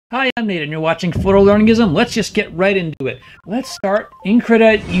Hi, I'm Nate, and you're watching Photolearningism. Let's just get right into it. Let's start. In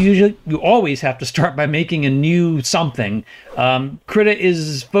Krita, you always have to start by making a new something. Krita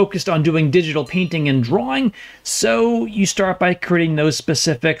is focused on doing digital painting and drawing, so you start by creating those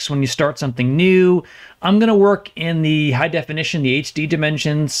specifics when you start something new. I'm going to work in the high definition, the HD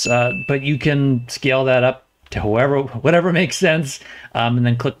dimensions, but you can scale that up to whatever makes sense, and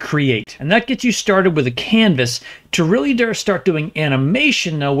then click create. And that gets you started with a canvas. To really start doing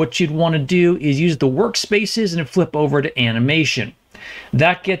animation, now what you'd want to do is use the workspaces and flip over to animation.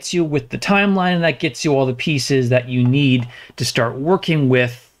 That gets you with the timeline, and that gets you all the pieces that you need to start working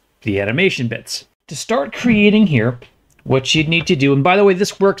with the animation bits. To start creating here, what you'd need to do, and by the way,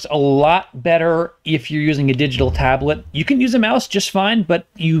 this works a lot better if you're using a digital tablet. You can use a mouse just fine, but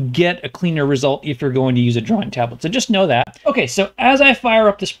you get a cleaner result if you're going to use a drawing tablet. So just know that. Okay, so as I fire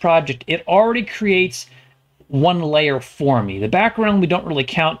up this project, it already creates one layer for me. The background we don't really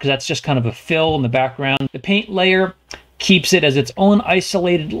count because that's just kind of a fill in the background. The paint layer keeps it as its own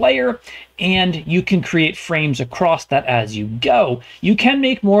isolated layer, and you can create frames across that as you go. You can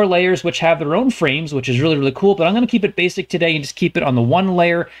make more layers which have their own frames, which is really, really cool, but I'm going to keep it basic today and just keep it on the one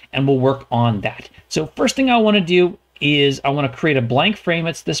layer, and we'll work on that. So first thing I want to do is I want to create a blank frame.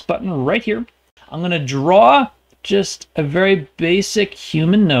 It's this button right here. I'm going to draw just a very basic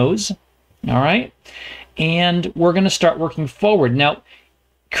human nose, all right? And we're going to start working forward. Now,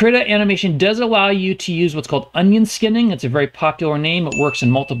 Krita animation does allow you to use what's called onion skinning. It's a very popular name. It works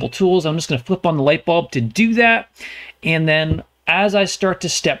in multiple tools. I'm just going to flip on the light bulb to do that. And then as I start to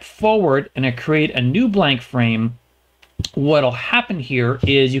step forward and I create a new blank frame, what'll happen here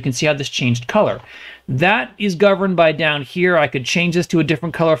is you can see how this changed color. That is governed by down here. I could change this to a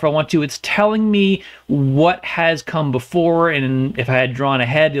different color if I want to. It's telling me what has come before, and if I had drawn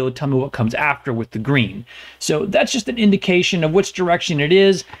ahead, it would tell me what comes after with the green. So that's just an indication of which direction it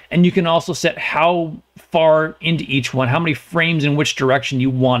is, and you can also set how far into each one, how many frames in which direction you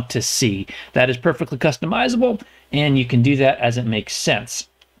want to see. That is perfectly customizable, and you can do that as it makes sense.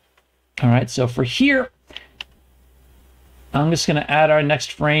 All right, so for here, I'm just going to add our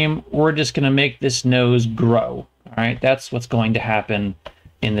next frame. We're just going to make this nose grow. All right, that's what's going to happen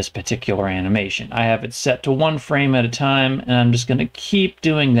in this particular animation. I have it set to one frame at a time, and I'm just going to keep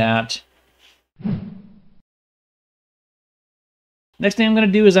doing that. Next thing I'm going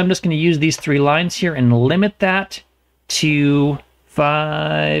to do is I'm just going to use these three lines here and limit that to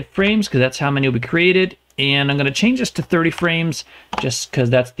 5 frames, because that's how many will be created. And I'm going to change this to 30 frames, just because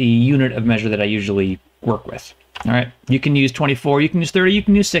that's the unit of measure that I usually work with. All right, you can use 24, you can use 30, you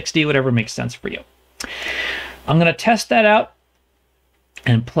can use 60, whatever makes sense for you. I'm going to test that out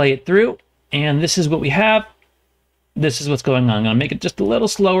and play it through, and this is what we have. This is what's going on. I'm going to make it just a little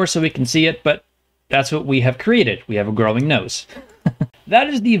slower so we can see it, but that's what we have created. We have a growing nose. That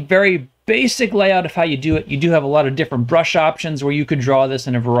is the very basic layout of how you do it. You do have a lot of different brush options where you could draw this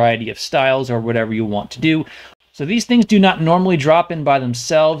in a variety of styles or whatever you want to do. So these things do not normally drop in by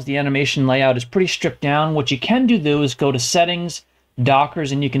themselves. The animation layout is pretty stripped down. What you can do though is go to settings,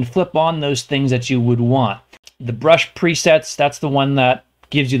 Dockers, and you can flip on those things that you would want. The brush presets, that's the one that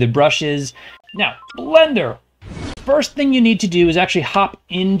gives you the brushes. Now, Blender. First thing you need to do is actually hop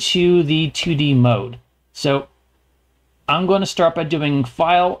into the 2D mode. So I'm going to start by doing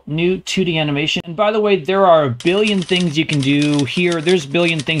File, New 2D Animation. And by the way, there are a billion things you can do here. There's a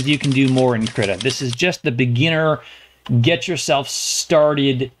billion things you can do more in Krita. This is just the beginner, get yourself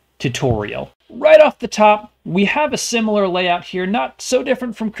started tutorial. Right off the top, we have a similar layout here, not so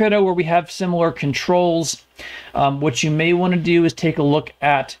different from Krita where we have similar controls. What you may want to do is take a look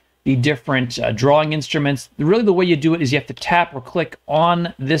at the different drawing instruments. Really the way you do it is you have to tap or click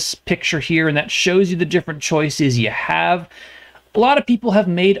on this picture here, and that shows you the different choices you have. A lot of people have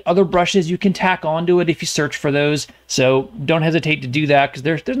made other brushes you can tack onto it if you search for those, so don't hesitate to do that because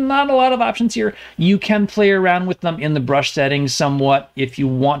there's not a lot of options here. You can play around with them in the brush settings somewhat if you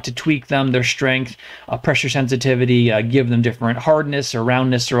want to tweak them, their strength, pressure sensitivity, give them different hardness or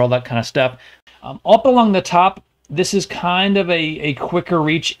roundness or all that kind of stuff. Up along the top, this is kind of a quicker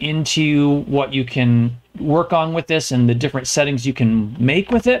reach into what you can work on with this and the different settings you can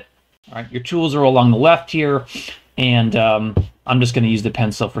make with it. All right, your tools are along the left here, and I'm just going to use the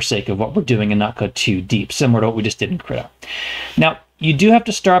pencil for sake of what we're doing and not go too deep, similar to what we just did in Krita. Now, you do have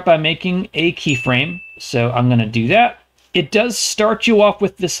to start by making a keyframe, so I'm going to do that. It does start you off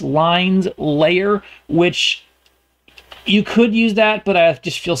with this lines layer, which you could use that, but I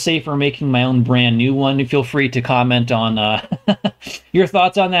just feel safer making my own brand new one. Feel free to comment on your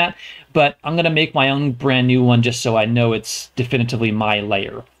thoughts on that, but I'm going to make my own brand new one just so I know it's definitively my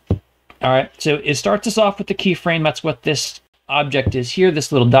layer. All right, so it starts us off with the keyframe. That's what this object is here,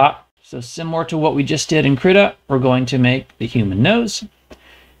 this little dot. So similar to what we just did in Krita, we're going to make the human nose.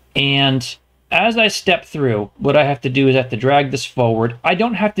 And as I step through, what I have to do is I have to drag this forward. I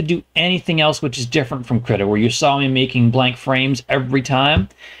don't have to do anything else which is different from Krita, where you saw me making blank frames every time.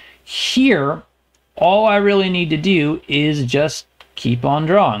 Here, all I really need to do is just keep on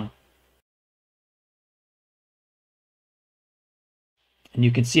drawing. And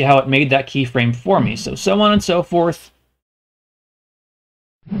you can see how it made that keyframe for me. So on and so forth.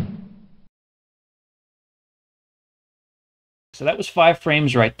 So that was 5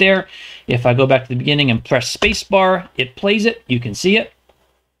 frames right there. If I go back to the beginning and press spacebar, it plays it. You can see it.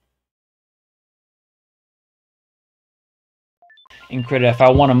 In Krita, if I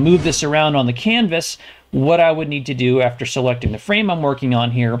want to move this around on the canvas, what I would need to do after selecting the frame I'm working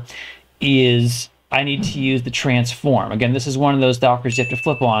on here is I need to use the transform. Again, this is one of those dockers you have to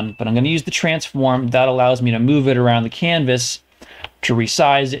flip on, but I'm going to use the transform. That allows me to move it around the canvas to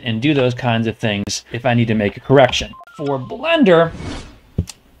resize it and do those kinds of things if I need to make a correction. For Blender,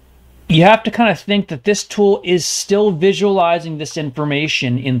 you have to kind of think that this tool is still visualizing this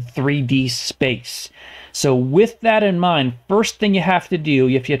information in 3D space. So with that in mind, first thing you have to do,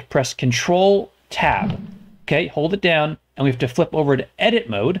 you have to press Control Tab. Okay, hold it down, and we have to flip over to Edit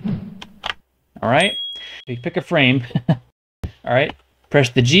mode. All right, you pick a frame. All right, press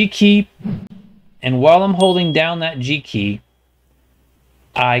the G key, and while I'm holding down that G key,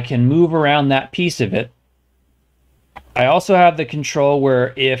 I can move around that piece of it. I also have the control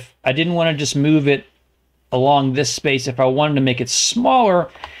where if I didn't want to just move it along this space, if I wanted to make it smaller,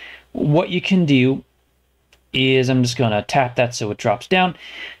 what you can do is I'm just going to tap that so it drops down,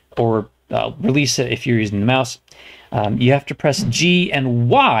 or release it if you're using the mouse. You have to press G and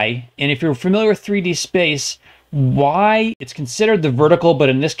Y, and if you're familiar with 3D space, Y, it's considered the vertical, but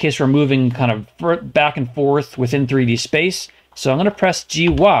in this case we're moving kind of back and forth within 3D space. So I'm going to press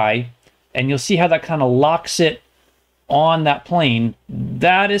GY, and you'll see how that kind of locks it on that plane.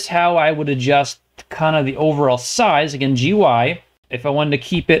 That is how I would adjust kind of the overall size. Again, GY. If I wanted to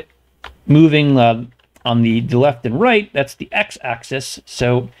keep it moving on the left and right, that's the X-axis.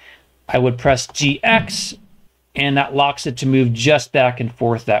 So I would press GX, and that locks it to move just back and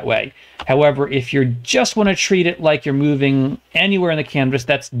forth that way. However, if you just want to treat it like you're moving anywhere in the canvas,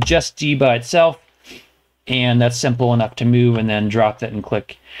 that's just G by itself. And that's simple enough to move and then drop that and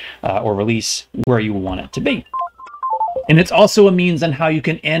click or release where you want it to be. And it's also a means on how you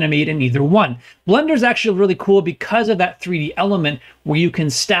can animate in either one. Blender is actually really cool because of that 3D element where you can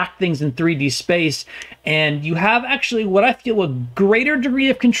stack things in 3D space, and you have actually what I feel a greater degree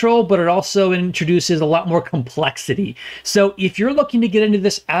of control, but it also introduces a lot more complexity. So if you're looking to get into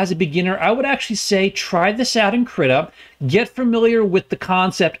this as a beginner, I would actually say try this out in Krita. Get familiar with the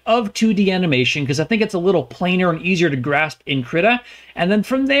concept of 2D animation, because I think it's a little plainer and easier to grasp in Krita. And then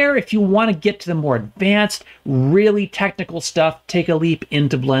from there, if you want to get to the more advanced, really technical stuff, take a leap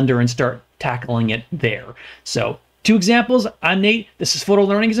into Blender and start tackling it there. So 2 examples. I'm Nate. This is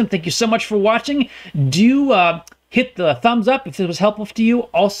Photolearningism. Thank you so much for watching. Do hit the thumbs up if it was helpful to you.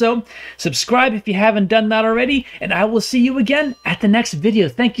 Also, subscribe if you haven't done that already. And I will see you again at the next video.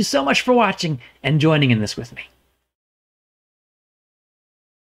 Thank you so much for watching and joining in this with me.